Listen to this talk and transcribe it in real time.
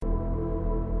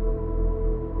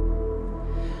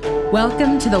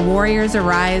Welcome to the Warriors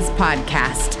Arise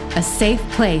podcast, a safe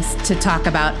place to talk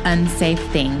about unsafe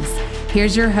things.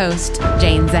 Here's your host,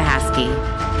 Jane Zahaski.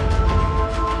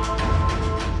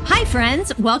 Hi,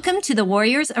 friends. Welcome to the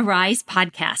Warriors Arise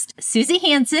podcast. Susie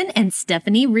Hansen and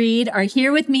Stephanie Reed are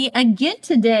here with me again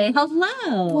today.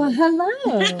 Hello. Well,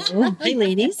 hello. Hey,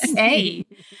 ladies. Hey.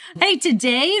 Hey,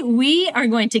 today we are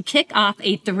going to kick off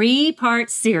a 3-part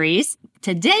series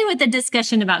today with a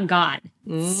discussion about God.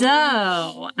 So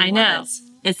I know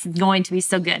it's going to be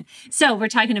so good. So we're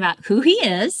talking about who he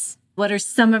is, what are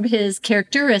some of his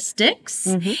characteristics,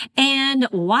 and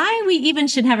why we even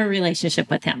should have a relationship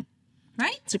with him.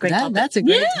 Right? It's a great topic. That's a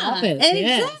great topic.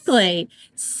 Exactly.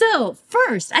 So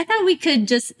first, I thought we could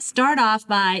just start off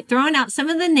by throwing out some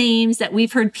of the names that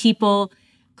we've heard people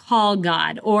call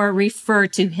God or refer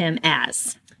to him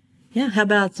as. Yeah, how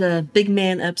about the big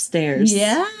man upstairs?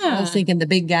 Yeah. I was thinking the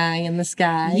big guy in the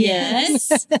sky.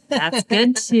 Yes. That's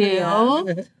good too. Or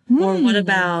what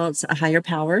about a higher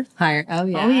power? Higher. Oh,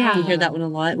 yeah. Oh, yeah. You hear that one a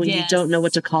lot. When you Yes. don't know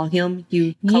what to call him,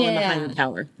 you call him a Yeah. higher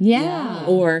power. Yeah.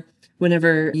 Or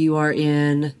whenever you are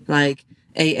in like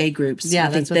AA groups, Yeah, I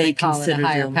think that's what they call it, a consider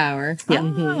higher them power. Yeah.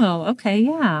 Oh, okay.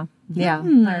 Yeah. Yeah,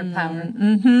 higher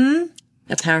power.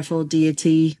 a powerful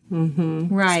deity,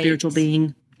 Right. spiritual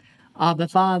being. Abba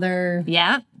Father,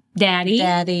 Yeah. Daddy.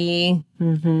 Daddy.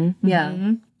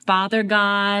 Yeah. Father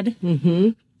God.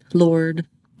 Lord.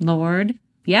 Lord.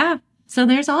 Yeah. So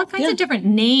there's all kinds of different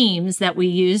names that we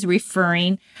use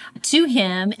referring to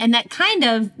him. And that kind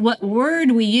of what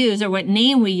word we use or what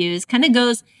name we use kind of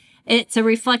goes, it's a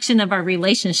reflection of our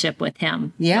relationship with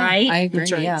him. Yeah, Right? I agree.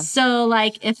 That's right. Yeah. So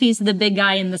like if he's the big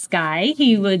guy in the sky,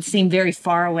 he would seem very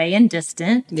far away and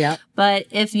distant. Yeah. But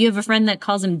if you have a friend that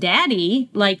calls him daddy,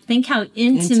 like think how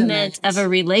intimate of a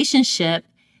relationship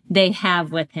they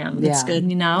have with him. That's good.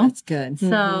 You know? That's good. So,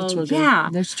 real good. yeah.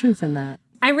 There's truth in that.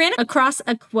 I ran across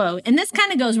a quote, and this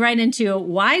kind of goes right into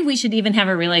why we should even have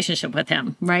a relationship with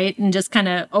him, right? And just kind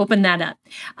of open that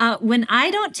up. When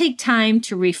I don't take time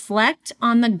to reflect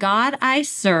on the God I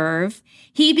serve,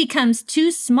 he becomes too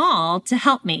small to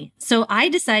help me. So I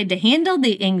decide to handle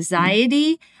the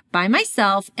anxiety by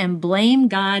myself and blame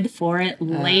God for it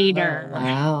later.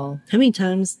 Wow. How many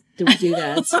times do we do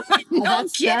that? No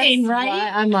kidding, right? why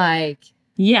I'm like,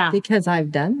 Yeah. because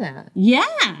I've done that. Yeah.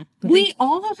 We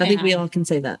all have. I think we all can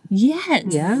say that. Yes.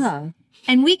 Yeah.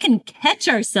 And we can catch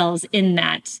ourselves in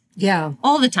that Yeah.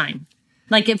 all the time.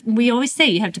 Like if we always say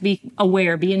you have to be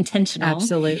aware, be intentional.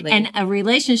 Absolutely. And a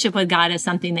relationship with God is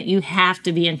something that you have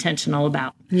to be intentional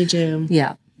about. You do.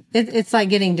 Yeah. It's like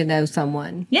getting to know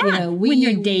someone. Yeah, You know, when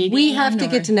you're dating we have to or-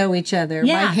 get to know each other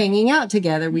Yeah. by hanging out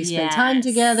together. We spend time Yes.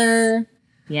 together.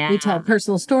 Yeah. We tell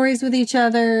personal stories with each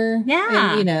other. Yeah.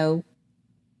 And, you know,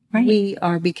 Right. we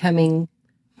are becoming,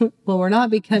 well, we're not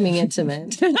becoming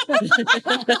intimate.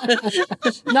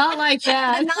 Not like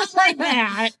that. Not like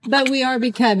that. But we are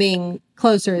becoming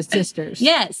closer as sisters.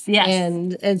 Yes. Yes.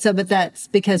 And so, but that's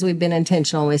because we've been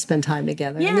intentional and we spend time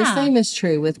together. And the Yeah. same is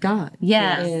true with God.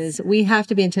 Yes. Is we have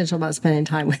to be intentional about spending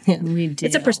time with him. we do.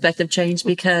 It's a perspective change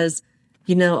because,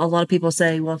 you know, a lot of people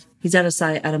say, well, he's out of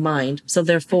sight, out of mind. So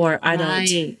therefore, I don't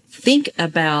Right. think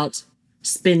about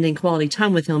spending quality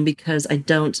time with him because I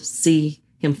don't see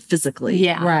him physically.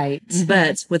 Yeah. Right.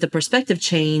 But with a perspective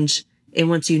change, and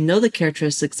once you know the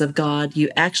characteristics of God, you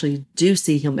actually do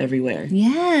see him everywhere.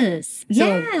 Yes. So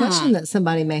yeah. a question that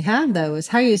somebody may have though is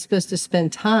how are you supposed to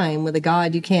spend time with a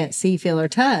God you can't see, feel, or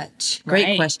touch? Great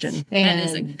Right. question. That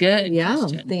is a good Yeah.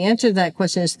 question. The answer to that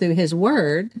question is through his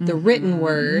word, the written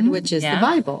word, which is Yeah. the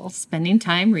Bible. Spending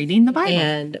time reading the Bible.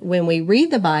 And when we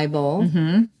read the Bible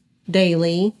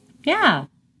daily, Yeah.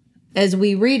 as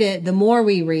we read it, the more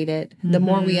we read it, the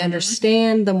more we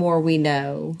understand, the more we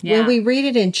know. Yeah. When we read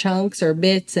it in chunks or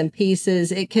bits and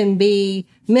pieces, it can be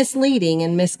misleading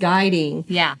and misguiding.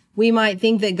 Yeah. We might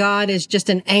think that God is just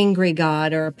an angry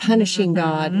God or a punishing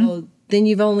God. Well, then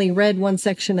you've only read one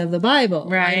section of the Bible.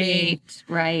 Right. I mean,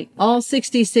 right. all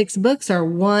 66 books are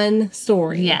one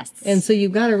story. Yes. And so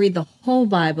you've got to read the whole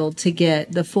Bible to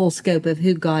get the full scope of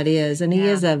who God is. And he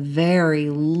is a very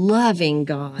loving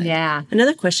God. Yeah.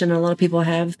 Another question a lot of people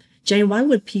have, Jane, why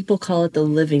would people call it the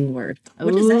living word?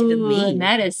 What does that even Ooh, mean?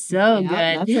 That is so good.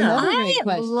 that's another great I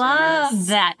question. love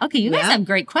that. Okay, you guys Yeah. have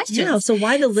great questions. Yeah, so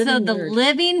why the living So the word?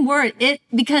 living word,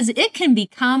 because it can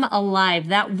become alive.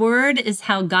 That word is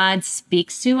how God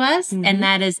speaks to us, and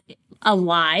that is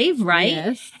alive, right?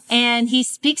 Yes. And he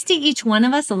speaks to each one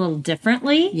of us a little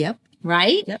differently, Yep.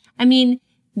 right? Yep. I mean,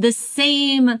 the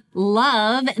same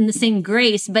love and the same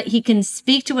grace, but he can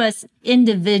speak to us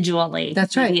individually.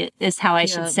 That's right. maybe is how I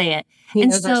should say it. He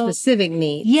and knows our specific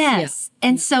needs. yes.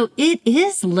 And so it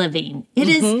is living. It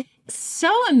is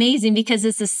so amazing because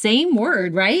it's the same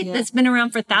word, right? That's been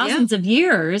around for thousands of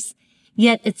years,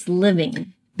 yet it's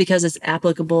living. Because it's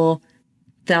applicable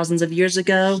thousands of years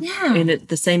ago. Yeah. And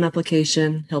the same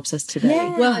application helps us today.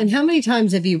 Yeah. Well, and how many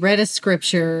times have you read a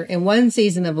scripture in one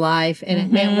season of life and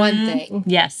it meant one thing?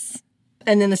 Yes.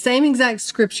 And then the same exact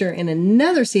scripture in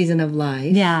another season of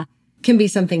life Yeah, can be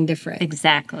something different.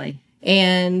 exactly.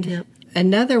 And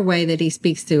another way that he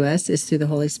speaks to us is through the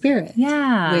Holy Spirit.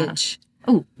 Yeah. Which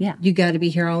Oh, yeah. you got to be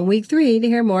here on week 3 to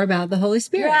hear more about the Holy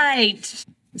Spirit. Right.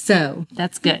 So,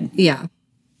 That's good. yeah.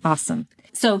 Awesome.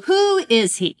 So who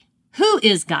is he? Who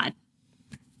is God?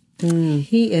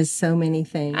 He is so many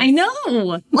things. I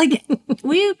know. Like,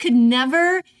 we could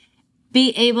never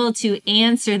be able to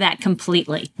answer that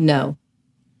completely. No,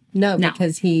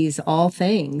 because he's all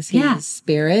things. He's Yeah.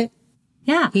 spirit.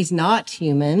 Yeah. He's not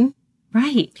human.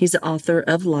 Right. He's the author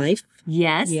of life.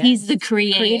 Yes. Yes. He's the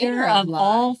creator of life.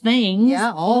 all things.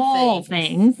 Yeah, all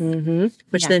things.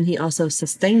 Which Yeah. then he also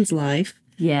sustains life.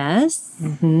 Yes.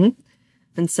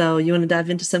 And so you want to dive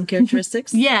into some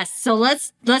characteristics? Yes. So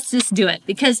let's just do it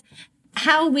because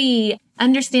how we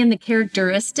understand the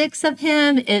characteristics of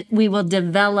him, we will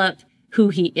develop who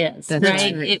he is. That's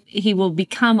right. right. He will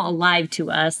become alive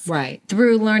to us. Right.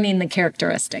 Through learning the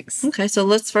characteristics. Okay, so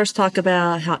let's first talk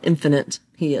about how infinite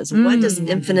he is. What does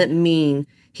infinite mean?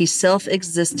 He's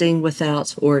self-existing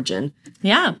without origin.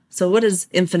 Yeah. So what does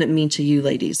infinite mean to you,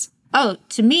 ladies? Oh,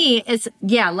 to me, it's,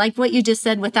 like what you just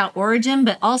said, without origin,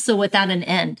 but also without an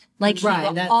end. Like, he Right,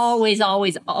 will that's- always,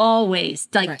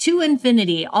 like Right. to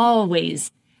infinity,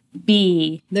 always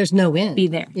be There's no end.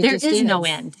 there. It There just is no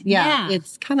end. Yeah.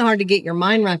 It's kind of hard to get your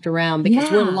mind wrapped around because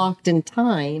Yeah. we're locked in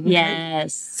time.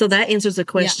 Yes. So that answers the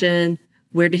question,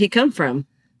 where did he come from?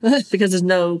 Because there's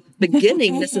no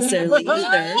beginning necessarily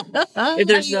either. If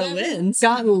there's no ends.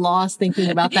 Gotten lost thinking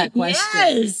about that question.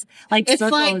 Yes. Like It's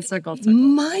circle like and circle, circle.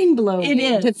 mind blowing It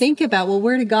is. to think about, well,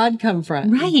 where did God come from?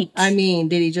 Right. I mean,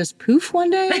 did he just poof one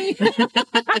day?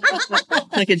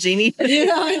 Like a genie.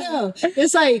 Yeah, I know.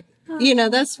 It's like,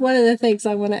 that's one of the things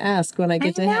I want to ask when I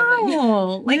get to heaven.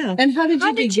 No. Like, Yeah. And how did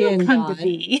you begin, come God? to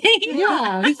be?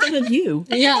 Yeah. Who thought of you?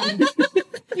 Yeah.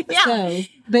 Yeah. So,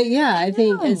 but yeah, I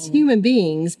think as human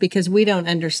beings, because we don't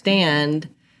understand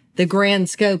the grand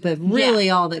scope of really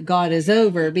all that God is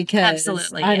over, because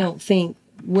Absolutely, I yeah. don't think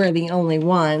we're the only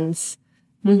ones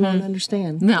we won't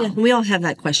understand. No. Yeah, we all have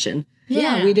that question.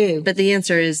 Yeah, we do. But the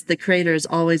answer is the creator is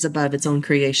always above its own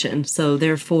creation. So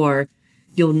therefore,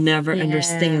 you'll never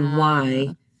understand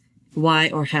why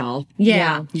or how.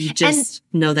 Yeah. You just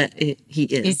know that he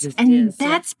is. And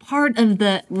that's part of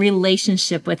the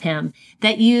relationship with him,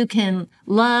 that you can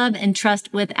love and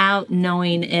trust without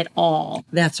knowing it all.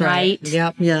 That's right.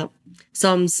 Yep. Yeah.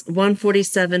 Psalms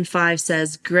 147:5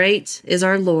 says, "Great is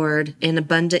our Lord and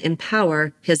abundant in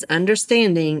power. His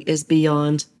understanding is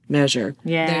beyond measure."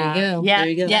 Yeah. There you go. Yeah. There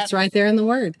you go. Yeah. It's right there in the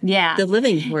word. Yeah. The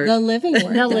living word. The living word.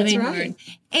 The That's living right. word.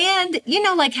 And,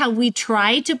 like how we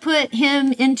try to put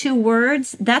him into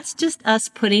words, that's just us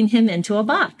putting him into a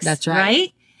box. That's right.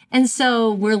 Right? And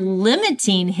so we're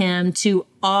limiting him to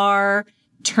our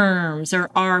terms or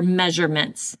our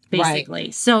measurements, basically.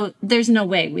 So there's no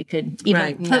way we could even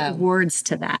Right. put No. words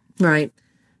to that. Right.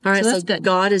 All right. So So, that's good.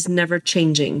 God is never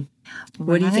changing.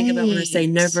 What do you think about when I say Right.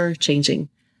 never changing?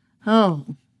 Oh,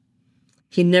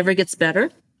 He never gets better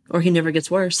or he never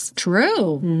gets worse.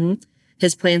 true.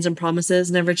 His plans and promises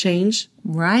never change.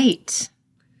 Right.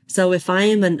 So if I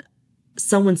am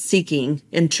someone seeking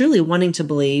and truly wanting to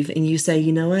believe, and you say,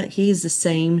 you know what, he's the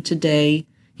same today,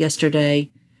 yesterday,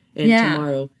 and Yeah.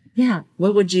 tomorrow, Yeah.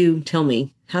 what would you tell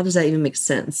me? How does that even make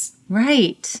sense?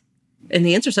 Right. And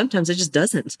the answer sometimes it just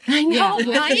doesn't. I know, I was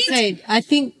gonna right? say, I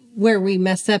think where we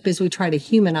mess up is we try to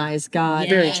humanize God.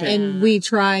 Very true. And we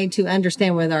try to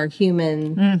understand with our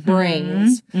human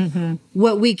brains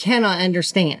what we cannot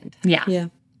understand. Yeah. Yeah.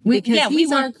 Because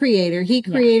he's our creator. He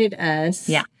created us.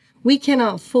 Yeah. We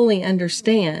cannot fully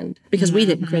understand. Because we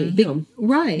didn't create him.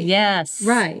 Right. Yes.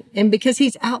 Right. And because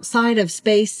he's outside of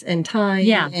space and time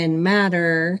Yeah. and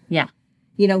matter, Yeah.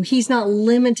 he's not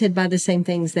limited by the same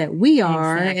things that we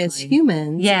are as Exactly.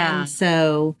 humans. Yeah. And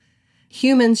so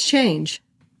humans change.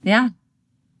 Yeah.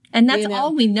 And that's You know,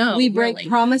 all we know. We break really.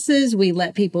 promises. We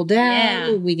let people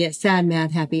down. Yeah. We get sad,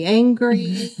 mad, happy,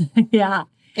 angry. Yeah.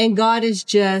 And God is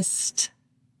just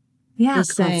Yeah. the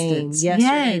same constant.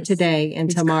 yesterday, Yes. today,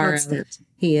 and It's tomorrow. constant.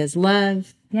 He is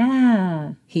love.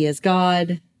 Yeah. He is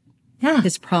God. Yeah.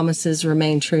 His promises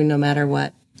remain true no matter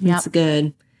what. That's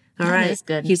good. All That right. is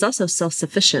good. He's also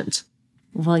self-sufficient.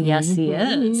 Well, yes, he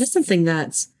is. That's something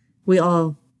that we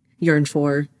all yearn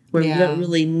for, where Yeah. we don't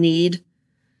really need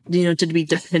to be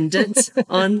dependent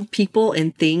on people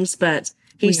and things, but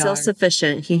he's We are.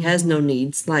 self-sufficient. He has no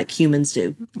needs like humans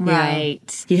do.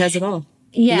 Right. He has it all.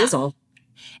 Yeah. He is all.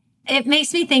 It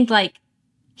makes me think like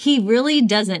he really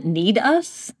doesn't need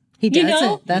us. He You doesn't.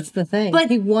 know? That's the thing. But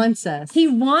he wants us. He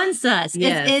wants us.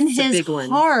 Yes, it's in it's a his big one.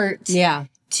 heart. Yeah.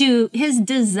 His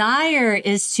desire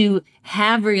is to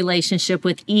have a relationship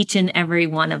with each and every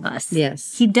one of us.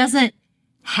 Yes. He doesn't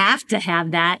have to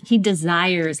have that. He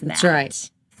desires that. That's right.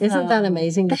 Isn't that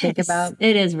amazing to think about?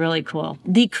 It is really cool.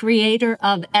 The creator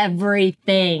of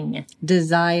everything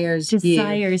Desires you.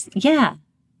 desires, yeah,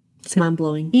 It's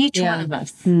mind-blowing. each Yeah. one of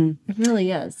us. It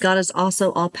really is. God is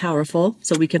also all-powerful,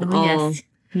 so we can all Yes.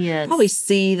 Yes. probably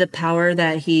see the power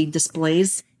that he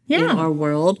displays in Yeah. our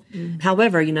world.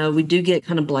 However, we do get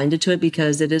kind of blinded to it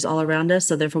because it is all around us.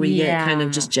 So therefore we get kind of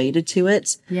Yeah. just jaded to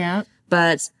it. Yeah.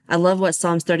 But I love what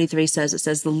Psalms 33 says. It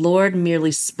says, the Lord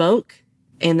merely spoke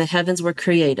and the heavens were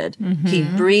created. He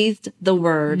breathed the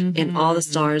word and all the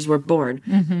stars were born.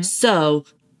 So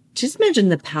just imagine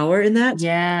the power in that.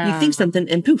 Yeah. You think something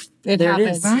and poof, It there happens.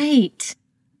 it is. Right.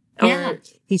 Yeah.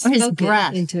 He Or his spoke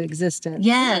breath. it into existence.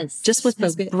 Yes. Just with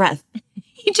his Spoke it. breath.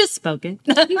 He just spoke it.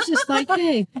 He's just like,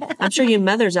 hey. I'm sure you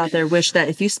mothers out there wish that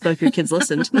if you spoke, your kids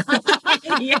listened.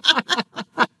 Yeah.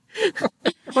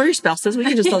 Or your spouses. We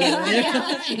can just throw that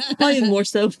in there. Probably more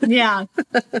so. Yeah.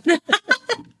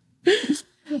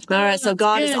 All right. So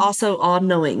God is good. also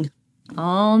all-knowing.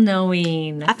 All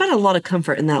knowing. I found a lot of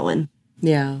comfort in that one.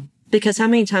 Yeah. Because how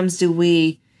many times do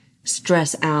we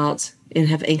stress out and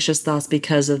have anxious thoughts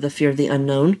because of the fear of the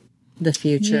unknown? The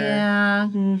future. Yeah.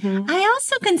 I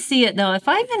also can see it though. If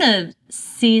I'm in a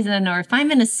season or if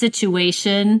I'm in a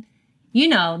situation,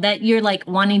 that you're like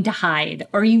wanting to hide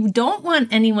or you don't want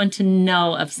anyone to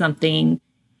know of something,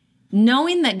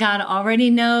 knowing that God already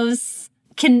knows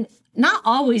can not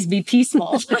always be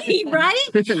peaceful, right?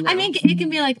 I mean, it can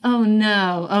be like, oh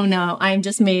no, I've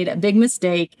just made a big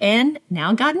mistake and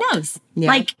now God knows. Yeah.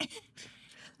 Like,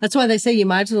 That's why they say you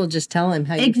might as well just tell him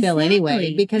how you feel anyway,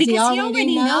 Exactly. because he Because he already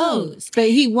already knows. But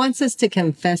he wants us to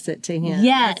confess it to him.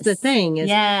 yes. That's the thing is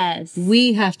Yes.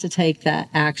 we have to take that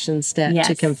action step Yes.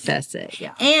 to confess it.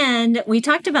 Yeah. And we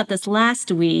talked about this last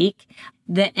week.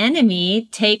 The enemy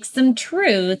takes some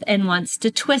truth and wants to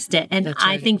twist it. And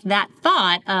I think that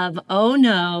thought of, oh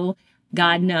no,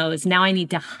 God knows. Now I need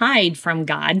to hide from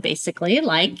God, basically,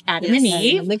 like Adam and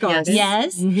Eve. In the garden.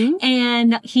 Yes.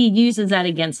 And he uses that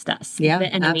against us. Yeah, The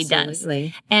enemy absolutely.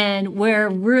 does. And where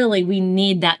really we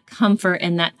need that comfort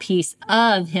and that peace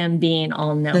of him being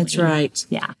all knowing. That's right.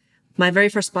 Yeah. My very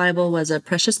first Bible was a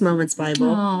Precious Moments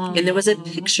Bible. And there was a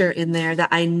picture in there that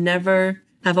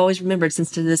I've always remembered since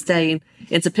to this day.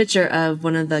 It's a picture of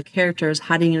one of the characters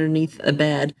hiding underneath a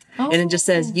bed. And it just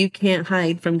says, you can't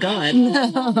hide from God.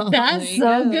 That's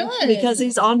so good. Because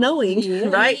he's all knowing,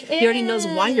 right? He already knows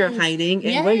why you're hiding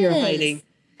and where you're Yes. hiding.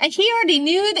 And he already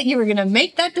knew that you were going to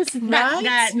make that, Right?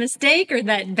 that mistake or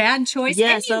that bad choice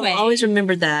Yes, anyway. I've always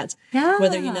remembered that. Yeah.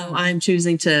 Whether, I'm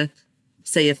choosing to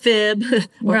say a fib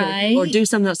or, Right. or do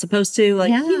something I'm not supposed to. Like,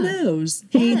 Yeah. he knows.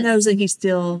 He knows that he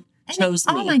still And chose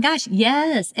me. Oh my gosh,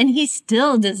 yes. And he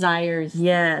still desires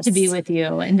Yes. to be with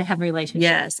you and to have a relationship.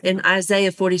 Yes. In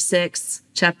Isaiah 46,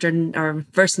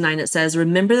 verse 9, it says,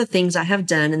 remember the things I have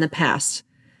done in the past,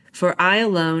 for I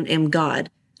alone am God.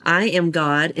 I am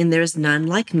God, and there is none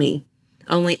like me.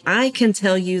 Only I can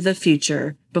tell you the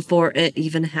future before it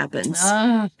even happens.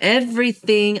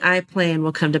 Everything I plan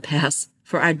will come to pass,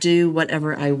 for I do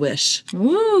whatever I wish.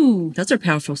 Ooh. Those are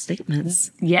powerful statements.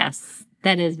 Yes.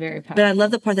 That is very powerful. But I love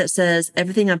the part that says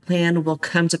everything I plan will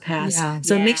come to pass. Yeah.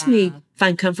 So it makes me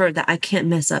find comfort that I can't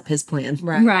mess up his plan.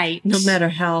 Right. No matter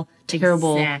how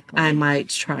terrible Exactly. I might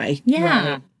try.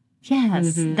 Yeah.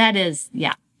 Yes. That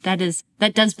is,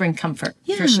 that does bring comfort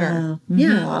for sure.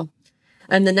 Yeah.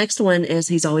 And the next one is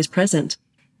he's always present.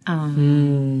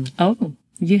 Oh,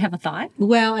 you have a thought?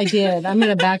 Well, I did. I'm going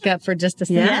to back up for just a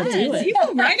second. Yeah, do it. You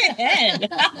go right ahead.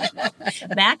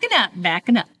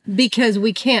 Backing up. Because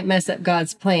we can't mess up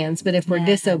God's plans. But if we're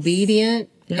disobedient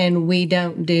and we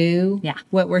don't do Yeah.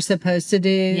 what we're supposed to do,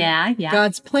 Yeah.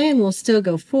 God's plan will still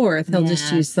go forth. He'll just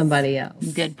Yes. use somebody else.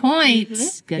 Good point.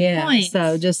 Good point.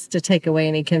 So just to take away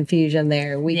any confusion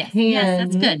there, we yes, can. yes,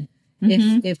 that's good.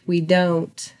 If we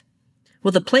don't,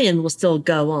 Well, the plan will still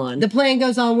go on. the plan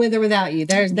goes on with or without you.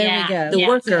 There Yeah. we go. The Yeah.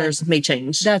 workers may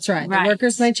change. That's right. Right. The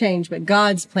workers may change, but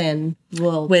God's plan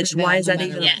will. Which, prevail why is no that matter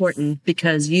even what. important?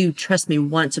 Because you, trust me,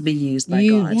 want to be used by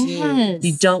You God. do. Yes.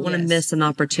 You don't want to Yes. miss an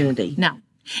opportunity. No.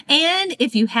 And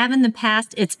if you have in the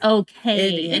past, it's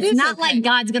okay. It It's is not okay. like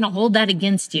God's going to hold that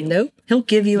against you. Nope. He'll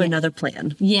give you another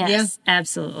plan. Yes,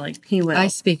 absolutely. He will. I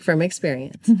speak from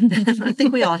experience. I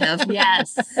think we all have.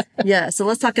 Yes. Yeah. So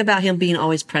let's talk about him being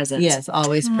always present. Yes,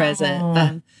 always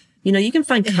present. You know, you can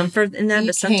find comfort in that, You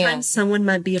but sometimes can. someone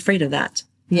might be afraid of that.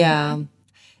 Yeah.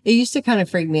 It used to kind of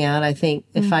freak me out, I think,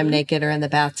 if I'm naked or in the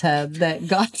bathtub, that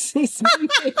God sees me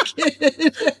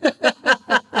naked.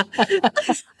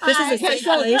 This is a safe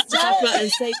place to talk about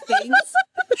unsafe things.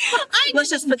 Let's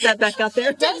just put that back out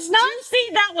there. Does not see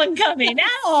that one coming.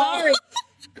 Sorry.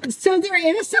 So they're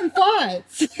innocent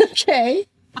thoughts. Okay.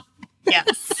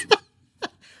 Yes.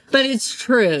 But it's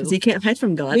true. You can't hide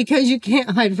from God. Because you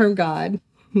can't hide from God.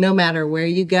 No matter where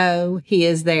you go, He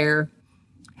is there.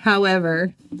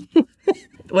 However,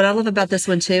 What I love about this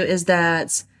one too is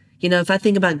that, you know, if I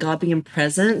think about God being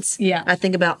present, Yeah. I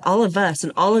think about all of us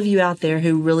and all of you out there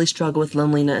who really struggle with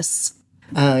loneliness.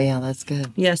 oh yeah, that's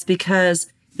good. Yes,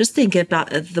 because just think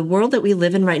about the world that we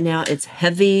live in right now. It's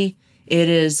heavy. It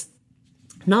is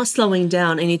not slowing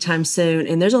down anytime soon.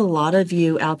 And there's a lot of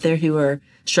you out there who are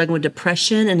struggling with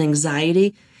depression and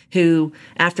anxiety, who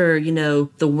after, you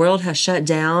know, the world has shut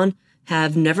down,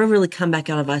 have never really come back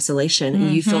out of isolation.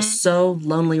 And you feel so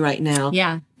lonely right now.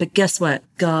 Yeah. But guess what?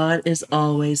 God is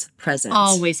always present.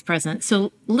 Always present.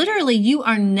 So literally, you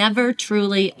are never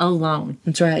truly alone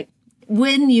That's right.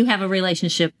 when you have a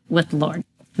relationship with the Lord.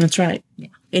 That's right. Yeah.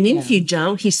 And even if you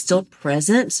don't, he's still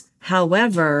present.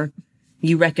 However,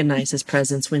 you recognize his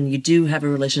presence when you do have a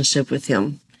relationship with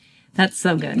him. That's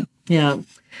so good. Yeah.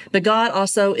 But God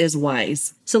also is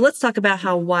wise. So let's talk about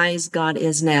how wise God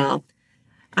is now.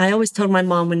 I always told my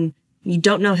mom, when you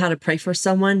don't know how to pray for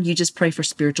someone, you just pray for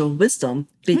spiritual wisdom,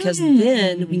 because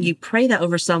then when you pray that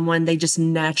over someone, they just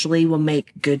naturally will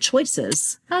make good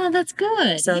choices. Oh, that's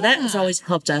good. So that has always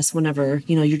helped us whenever,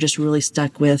 you know, you're just really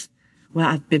stuck with, well,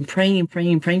 I've been praying for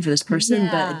this person,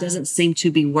 but it doesn't seem to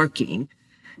be working.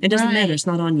 It doesn't Right. matter. It's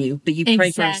not on you, but you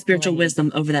pray for spiritual Exactly.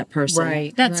 wisdom over that person.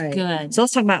 Right. That's right. good. So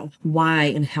let's talk about why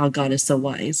and how God is so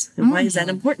wise. And why is that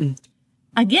important?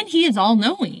 Again, he is all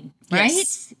knowing, right?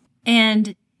 Yes.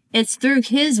 And it's through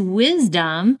his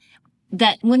wisdom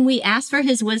that when we ask for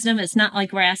his wisdom, it's not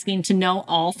like we're asking to know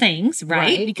all things,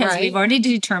 right? Right, Because right. we've already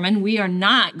determined we are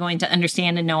not going to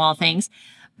understand and know all things,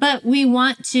 but we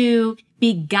want to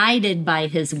be guided by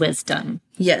his wisdom,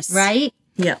 Yes. right?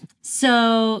 Yeah.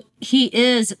 So he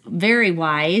is very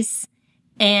wise,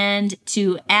 and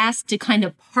to ask to kind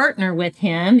of partner with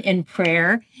him in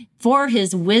prayer for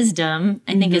his wisdom,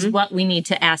 I think is what we need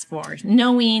to ask for,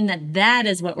 knowing that that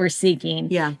is what we're seeking,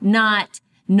 Yeah. not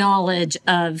knowledge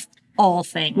of all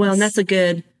things. Well, and that's a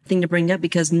good thing to bring up,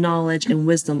 because knowledge and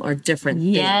wisdom are different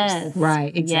things. yes.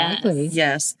 Right, exactly.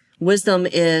 Yes. Wisdom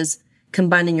is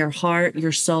combining your heart,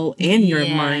 your soul, and your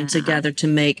Yeah. mind together to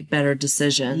make better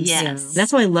decisions. Yes.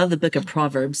 That's why I love the book of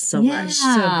Proverbs so Yeah. much.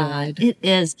 So good. It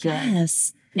is good.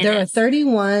 Yes. It There are is.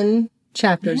 31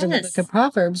 chapters in the Yes. book of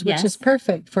Proverbs, which Yes. is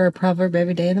perfect for a proverb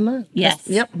every day of the month. Yes.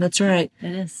 Yep, that's right.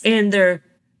 It is. And they're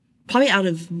probably, out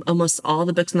of almost all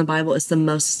the books in the Bible, it's the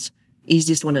most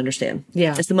easiest one to understand.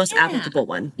 Yeah. It's the most applicable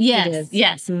one. Yes. is.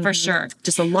 Yes, for sure.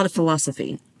 Just a lot of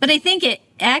philosophy. But I think it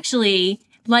actually,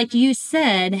 like you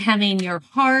said, having your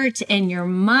heart and your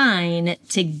mind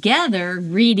together,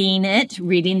 reading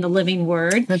the living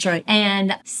word. That's right.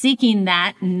 And seeking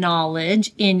that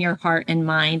knowledge in your heart and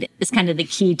mind is kind of the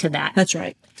key to that. That's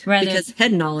right. Rather- Because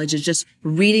head knowledge is just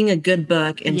reading a good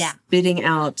book and Yeah. spitting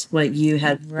out what you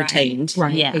had Right. retained.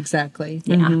 Right, Yeah. exactly.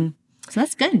 Yeah. So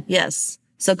that's good. Yes.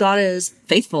 So God is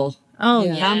faithful. Oh,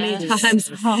 Yeah. yeah. How many times?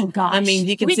 Oh, gosh. I mean,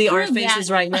 you can We see our prove faces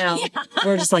that. right now.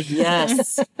 We're just like,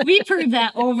 yes, We prove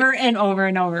that over and over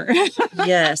and over.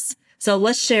 yes. So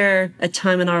let's share a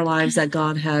time in our lives that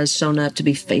God has shown up to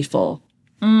be faithful.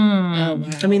 Oh, wow.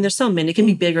 I mean, there's so many. It can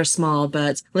be big or small,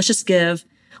 but let's just give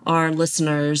our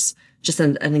listeners just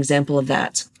an example of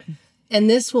that. And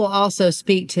this will also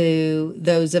speak to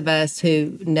those of us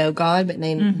who know God, but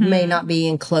may not be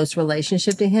in close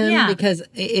relationship to Him, Yeah. because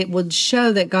it would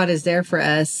show that God is there for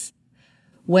us,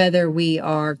 whether we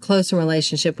are close in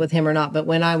relationship with Him or not. But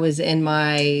when I was in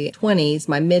my 20s,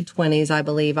 my mid-20s, I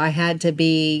believe, I had to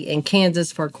be in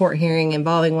Kansas for a court hearing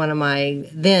involving one of my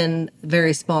then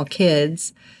very small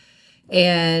kids.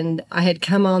 And I had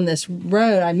come on this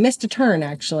road. I missed a turn,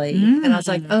 actually. And I was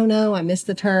like, oh no, I missed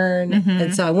the turn.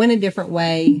 And so I went a different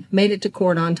way, made it to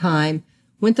court on time,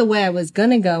 went the way I was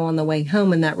going to go on the way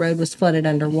home, and that road was flooded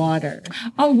underwater.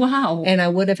 Oh, wow. And I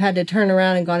would have had to turn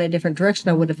around and gone a different direction.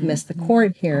 I would have missed the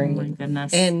court hearing. Oh, my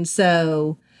goodness. And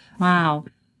so Wow.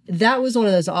 that was one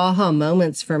of those aha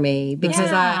moments for me because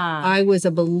Yeah. I was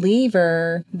a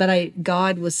believer, but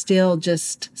God was still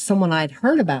just someone I'd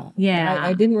heard about. Yeah.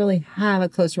 I didn't really have a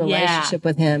close relationship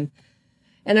with him.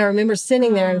 And I remember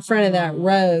sitting there in front of that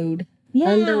road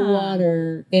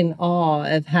underwater in awe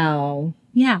of how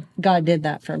Yeah. God did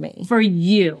that for me. For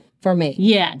you. For me.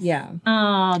 Yes. Yeah.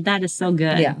 Oh, that is so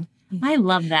good. Yeah. I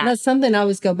love that. That's something I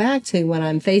always go back to when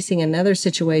I'm facing another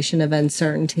situation of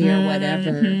uncertainty or whatever,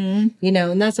 and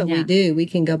that's what we do. We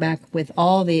can go back with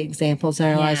all the examples in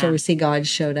our lives where we see God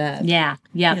showed up. Yeah.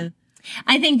 Yep.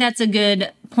 I think that's a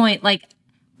good point. Like,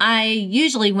 I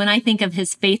usually, when I think of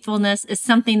his faithfulness, is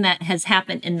something that has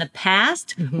happened in the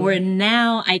past where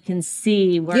now I can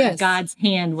see where God's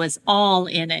hand was all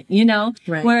in it,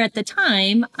 Right. Where at the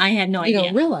time I had no idea. You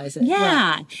don't realize it.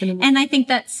 Yeah. Right. And I think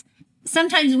that's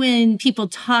sometimes when people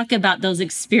talk about those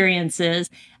experiences,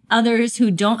 others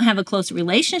who don't have a close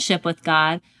relationship with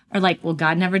God are like, well,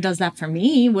 God never does that for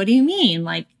me. What do you mean?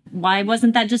 Like, why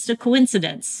wasn't that just a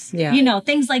coincidence? Yeah.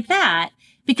 Things like that,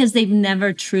 because they've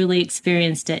never truly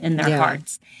experienced it in their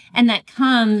hearts. And that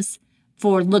comes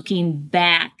for looking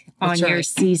back on your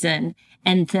season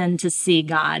and then to see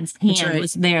God's hand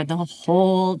was there the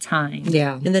whole time.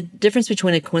 Yeah. And the difference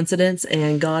between a coincidence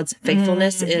and God's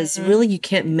faithfulness is really you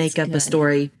can't make up a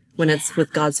story when it's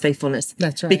with God's faithfulness.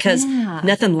 That's right. Because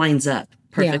nothing lines up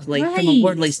perfectly from a Right.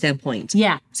 worldly standpoint.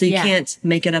 Yeah. So you can't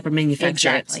make it up or manufacture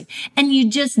Exactly. it. And you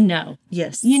just know.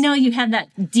 Yes. You have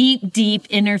that deep, deep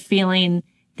inner feeling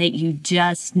that you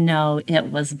just know it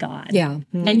was God. Yeah.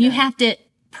 And you have to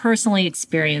personally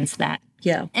experience that.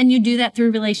 Yeah. And you do that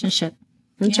through relationship.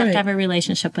 That's you have right. to have a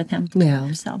relationship with him.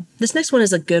 Yeah. So This next one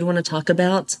is a good one to talk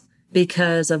about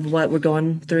because of what we're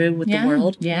going through with the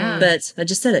world. Yeah. But I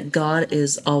just said it, God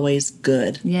is always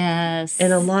good. yes.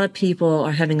 And a lot of people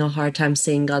are having a hard time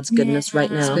seeing God's goodness right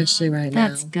now. Especially right now.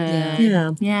 That's good.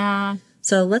 Yeah. Yeah.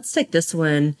 So let's take this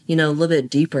one, a little bit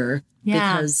deeper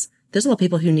Yeah. because there's a lot of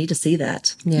people who need to see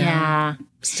that Yeah.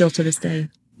 still to this day.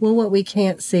 Well, what we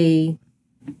can't see,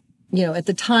 at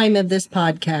the time of this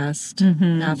podcast,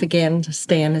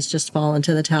 Afghanistan has just fallen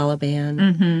to the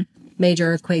Taliban.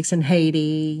 Major earthquakes in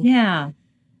Haiti. Yeah.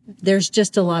 There's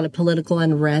just a lot of political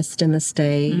unrest in the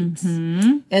States.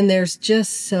 And there's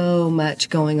just so much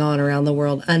going on around the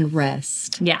world,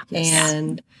 unrest. Yeah.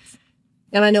 And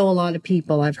I know a lot of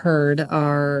people I've heard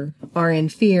are in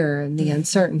fear of the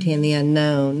uncertainty and the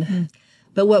unknown.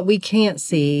 But what we can't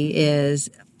see is,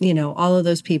 all of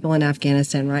those people in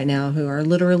Afghanistan right now who are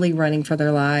literally running for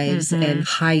their lives and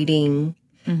hiding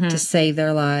to save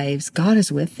their lives. God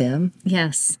is with them.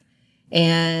 Yes.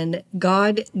 And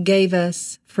God gave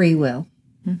us free will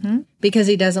because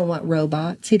he doesn't want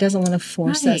robots. He doesn't want to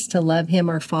force us to love him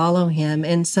or follow him.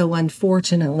 And so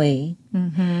unfortunately,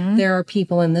 there are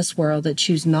people in this world that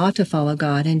choose not to follow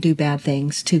God and do bad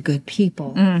things to good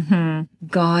people.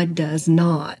 God does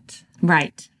not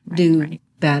Right. do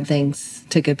bad things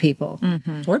to good people.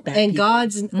 Or bad And people.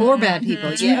 God's, or bad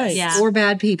people, yes, right. Yeah. or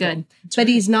bad people. Good. But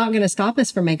he's not going to stop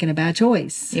us from making a bad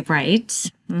choice.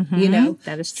 Right.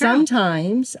 That is true.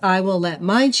 Sometimes I will let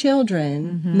my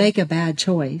children make a bad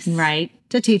choice Right.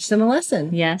 to teach them a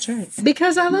lesson Yes.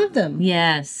 because I love them.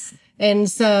 Yes. And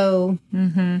so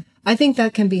I think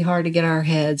that can be hard to get our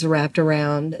heads wrapped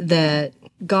around, that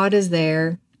God is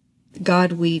there,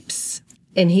 God weeps,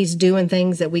 and he's doing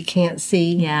things that we can't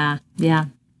see. Yeah. Yeah.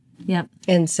 Yep.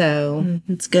 And so,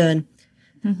 It's good.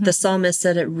 The psalmist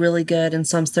said it really good in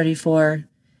Psalms 34.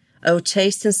 Oh,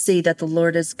 taste and see that the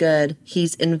Lord is good.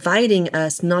 He's inviting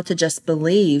us not to just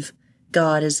believe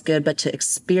God is good, but to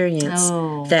experience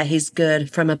that he's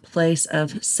good from a place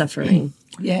of suffering.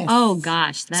 yes. Oh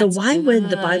gosh. That's So why would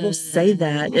the Bible say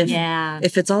that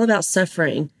if it's all about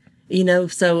suffering?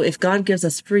 So if God gives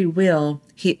us free will,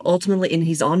 he ultimately, and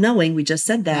he's all knowing, we just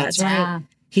said that. That's right. Yeah.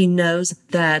 He knows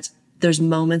that there's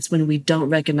moments when we don't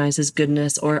recognize his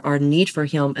goodness or our need for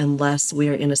him unless we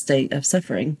are in a state of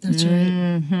suffering. That's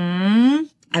right.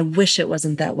 I wish it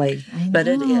wasn't that way, but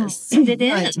it is. It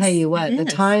I is. tell you what, the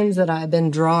times that I've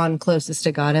been drawn closest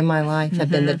to God in my life have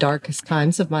been the darkest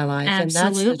times of my life.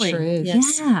 Absolutely. And that's the truth.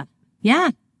 Yes. Yeah. Yeah.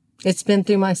 It's been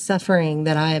through my suffering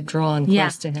that I have drawn close Yeah.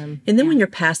 to him. And then when you're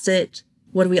past it,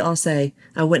 what do we all say?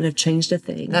 I wouldn't have changed a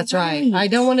thing. That's right. I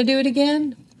don't want to do it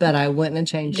again, but I wouldn't have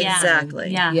changed it. Yeah. Exactly.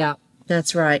 Yeah. Yeah.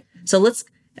 That's right. So let's,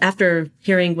 after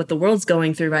hearing what the world's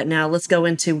going through right now, let's go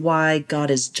into why God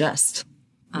is just.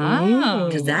 Oh.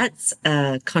 Because that's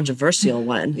a controversial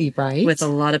one Right. with a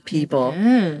lot of people.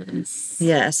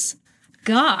 Yes.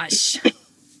 Gosh.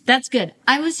 That's good.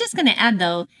 I was just going to add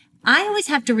though, I always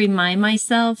have to remind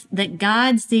myself that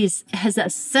God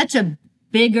has such a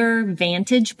bigger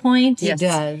vantage point It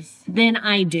does. than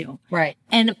I do. Right.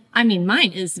 And I mean,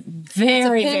 mine is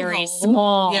very, very pinhole.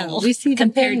 small Yeah, we see the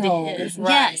compared to pinhole. his. Right.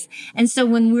 Yes. And so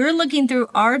when we're looking through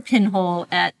our pinhole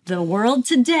at the world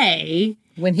today,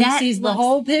 When he that sees the looks-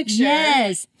 whole picture.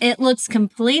 Yes, it looks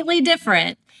completely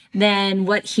different than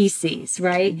what he sees,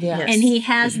 right? Yes. And he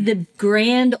has the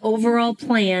grand overall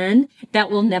plan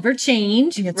that will never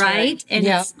change, That's right? right. And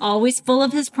Yeah. it's always full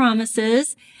of his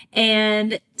promises.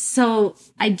 And so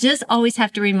I just always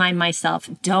have to remind myself,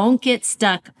 don't get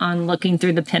stuck on looking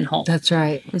through the pinhole. That's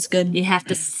right. That's good. You have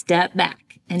to step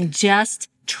back and just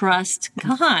trust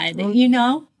God, you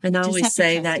know? And I Just always have to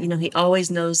say trust that, he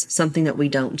always knows something that we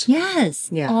don't. Yes.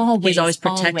 Yeah. Always. He's always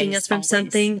protecting always, us from always.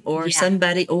 something or Yeah.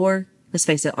 somebody or, let's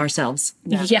face it, ourselves.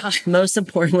 Yeah. Most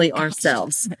importantly,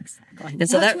 ourselves. Exactly. And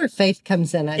so That's that where faith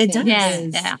comes in, I think. does. Yeah,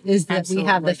 Is, yeah, is that we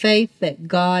have the absolutely. faith that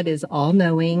God is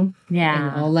all-knowing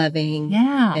Yeah. and all-loving.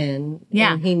 Yeah. And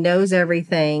Yeah. he knows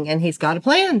everything, and he's got a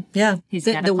plan. yeah. He's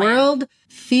The, got a the plan. world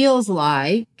feels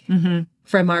like,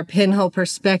 from our pinhole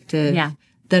perspective, Yeah.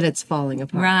 that it's falling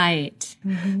apart. Right.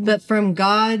 But from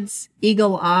God's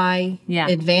eagle eye Yeah.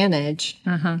 advantage,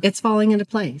 it's falling into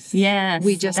place. Yes.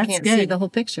 We just That's can't good. see the whole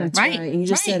picture. Right. And you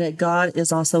just right. said it. God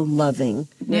is also loving.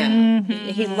 Yeah.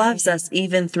 He loves us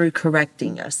even through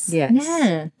correcting us. Yes.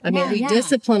 Yeah. I mean, Yeah, we yeah.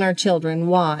 discipline our children.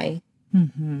 Why?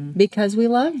 Because we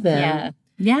love them. Yeah.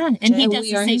 Yeah. And he And does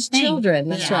we the are same his thing. children.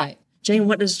 That's Yeah. right. Jane,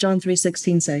 what does John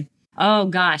 3:16 say? Oh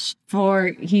gosh.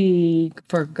 For he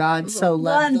For God so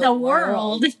loved loved the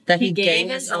world That he gave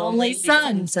his only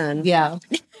son. Yeah.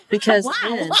 Because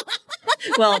then,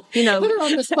 well, Put her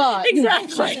on the spot.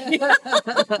 Exactly. you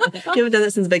haven't done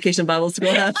that since Vacation Bible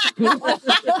School, huh?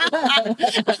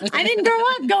 I didn't grow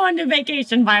up going to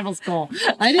vacation Bible school.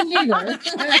 I didn't either.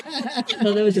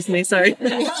 No, that was just me. Sorry.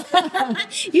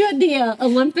 You had the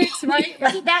Olympics, right?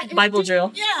 Was it that Bible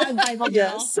drill. Yeah, Bible drill.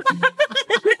 Yes.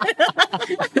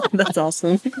 That's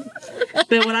awesome.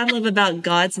 But what I love about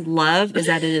God's love is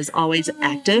that it is always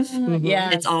active.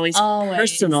 Yes, It's always, always,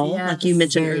 personal, yes. like you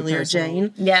mentioned Very earlier, personal.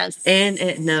 Jane. Yes. And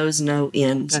it knows no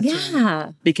end.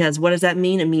 Yeah. Because what does that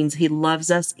mean? It means he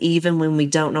loves us even when we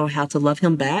don't know how to love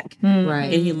him back.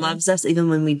 Right. And he loves us even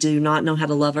when we do not know how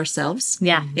to love ourselves.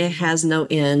 Yeah. It has no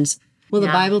end. Well, the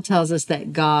Yeah. Bible tells us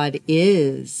that God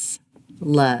is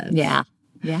love. Yeah.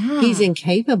 Yeah. He's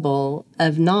incapable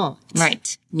of not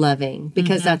right. loving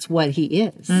because that's what he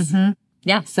is.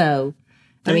 Yeah. So,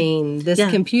 I mean, this Yeah.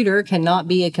 computer cannot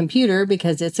be a computer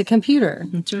because it's a computer,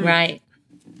 Right.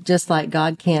 just like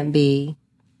God can't be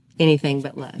anything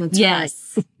but love. That's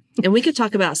Yes. right. And we could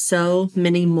talk about so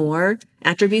many more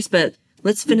attributes, but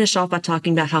let's finish off by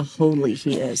talking about how holy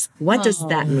he is. What does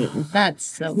that mean? That's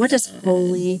so What does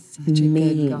holy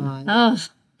mean? Good God. Oh,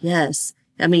 Yes.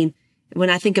 I mean, when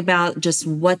I think about just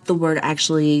what the word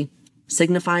actually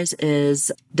signifies is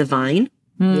divine,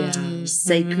 Yeah.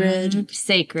 sacred,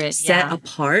 sacred. set yeah.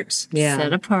 apart. Yeah.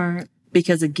 Set apart.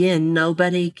 Because again,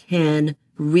 nobody can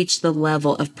reach the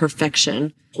level of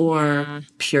perfection or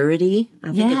purity. I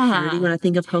think Yeah. of purity when I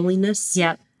think of holiness.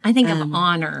 Yep. I think of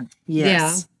honor.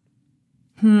 Yes.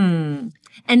 And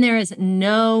there is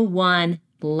no one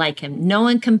like him. No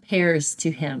one compares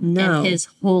to him No. and his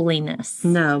holiness.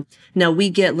 No. No, we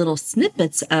get little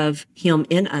snippets of him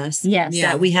in us. Yes.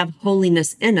 That we have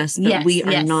holiness in us, but Yes, we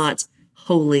are yes. not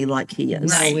holy like he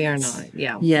is. No, we are not.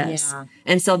 Yeah. Yes. Yeah.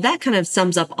 And so that kind of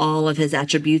sums up all of his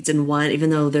attributes in one, even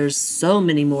though there's so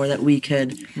many more that we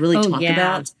could really Oh, talk yeah.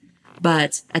 about.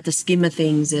 But at the scheme of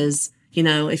things is,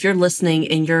 if you're listening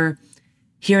and you're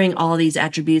hearing all these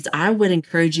attributes, I would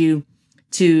encourage you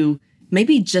to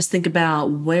maybe just think about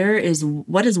what is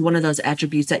one of those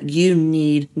attributes that you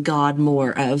need God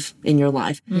more of in your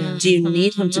life? Do you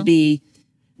need him to be,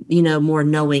 more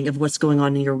knowing of what's going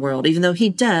on in your world, even though he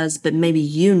does, but maybe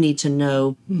you need to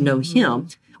know him,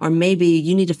 or maybe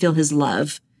you need to feel his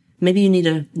love. Maybe you need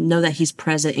to know that he's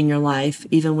present in your life,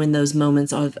 even when those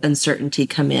moments of uncertainty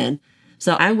come in.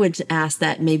 So I would ask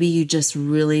that maybe you just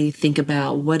really think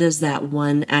about what is that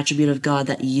one attribute of God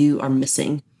that you are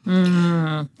missing.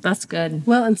 That's good.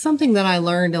 Well, and something that I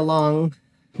learned along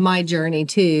my journey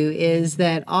too is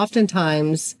that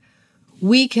oftentimes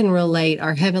we can relate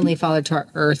our heavenly father to our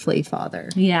earthly father.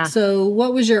 Yeah. So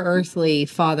what was your earthly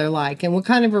father like? And what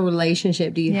kind of a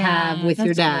relationship do you Yeah, have with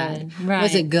your that's dad? good. Right.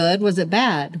 Was it good? Was it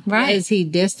bad? Right. Was he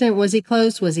distant? Was he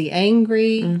close? Was he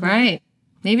angry? Right.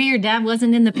 Maybe your dad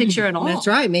wasn't in the picture at all. That's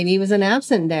right. Maybe he was an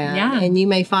absent dad. Yeah. And you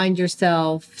may find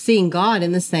yourself seeing God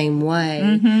in the same way.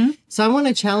 Mm-hmm. So I want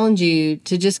to challenge you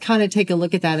to just kind of take a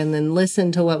look at that and then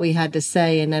listen to what we had to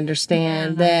say and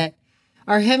understand that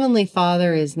our Heavenly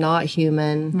Father is not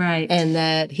human. Right. And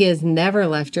that He has never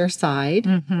left your side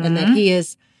and that He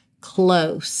is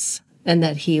close and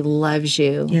that He loves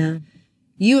you. Yeah.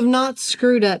 You have not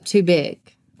screwed up too big.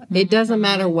 It doesn't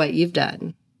matter what you've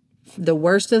done. The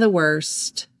worst of the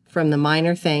worst, from the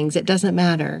minor things, it doesn't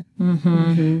matter.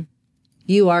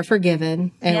 You are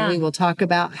forgiven, and we will talk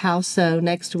about how so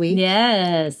next week.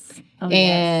 Yes. Oh,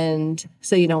 And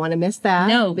so you don't want to miss that.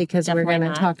 No, because we're definitely going to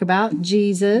not. talk about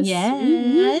Jesus.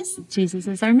 yes. Jesus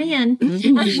is our man.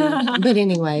 But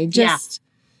anyway, just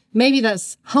maybe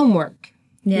that's homework.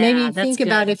 Yeah, Maybe that's think good.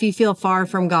 about if you feel far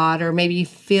from God, or maybe you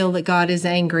feel that God is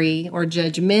angry or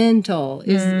judgmental.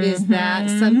 Is that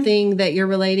something that you're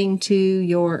relating to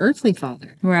your earthly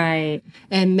father? Right.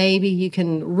 And maybe you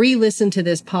can re-listen to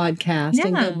this podcast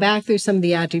and Yeah. go back through some of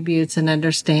the attributes and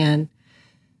understand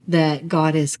that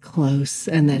God is close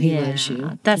and that He loves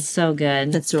you. That's so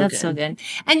good. That's so good.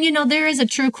 And there is a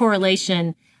true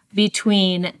correlation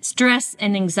between stress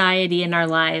and anxiety in our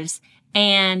lives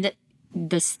and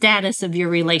the status of your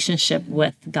relationship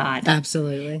with God.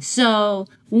 Absolutely. So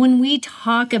when we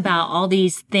talk about all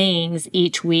these things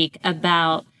each week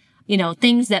about,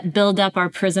 things that build up our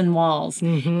prison walls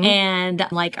and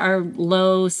like our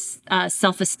low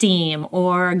self-esteem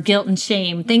or guilt and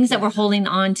shame, things that we're holding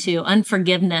on to,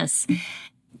 unforgiveness.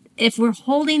 If we're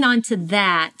holding on to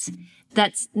that,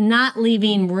 that's not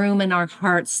leaving room in our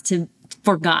hearts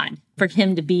for God, for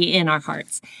Him to be in our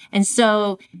hearts. And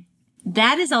so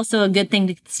that is also a good thing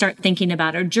to start thinking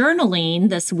about, or journaling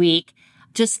this week.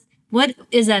 Just what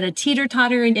is that, a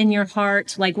teeter-totter in your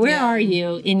heart? Like, where are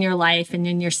you in your life and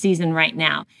in your season right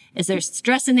now? Is there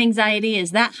stress and anxiety?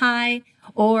 Is that high?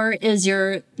 Or is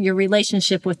your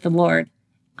relationship with the Lord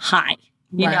high?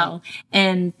 You know,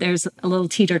 and there's a little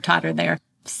teeter-totter there.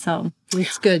 So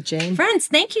It's good, Jane. friends,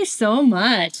 thank you so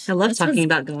much. I love talking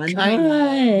about God. I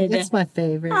know. Good. It's my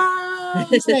favorite. Oh,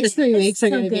 These next 3 weeks are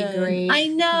so going to be good. great. I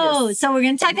know. So we're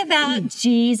going to talk about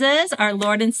Jesus, our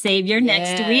Lord and Savior,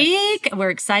 next Yes. week.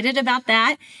 We're excited about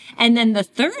that. And then the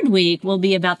third week will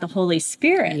be about the Holy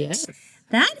Spirit. Yes.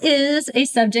 That is a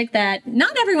subject that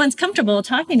not everyone's comfortable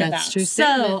talking That's about. true So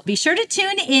statement. be sure to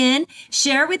tune in,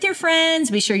 share with your friends,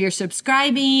 be sure you're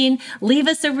subscribing, leave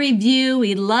us a review.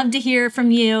 We'd love to hear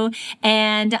from you,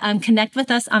 and connect with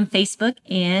us on Facebook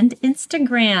and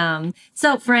Instagram.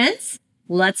 So friends,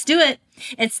 let's do it.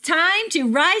 It's time to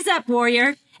rise up,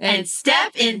 warrior, and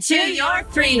step into your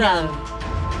freedom.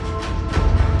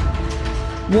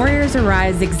 Warriors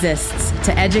Arise exists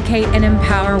to educate and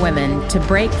empower women to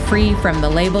break free from the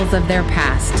labels of their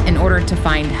past in order to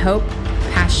find hope,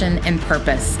 passion, and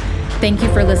purpose. Thank you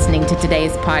for listening to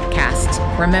today's podcast.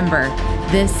 Remember,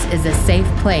 this is a safe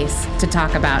place to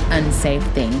talk about unsafe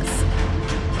things.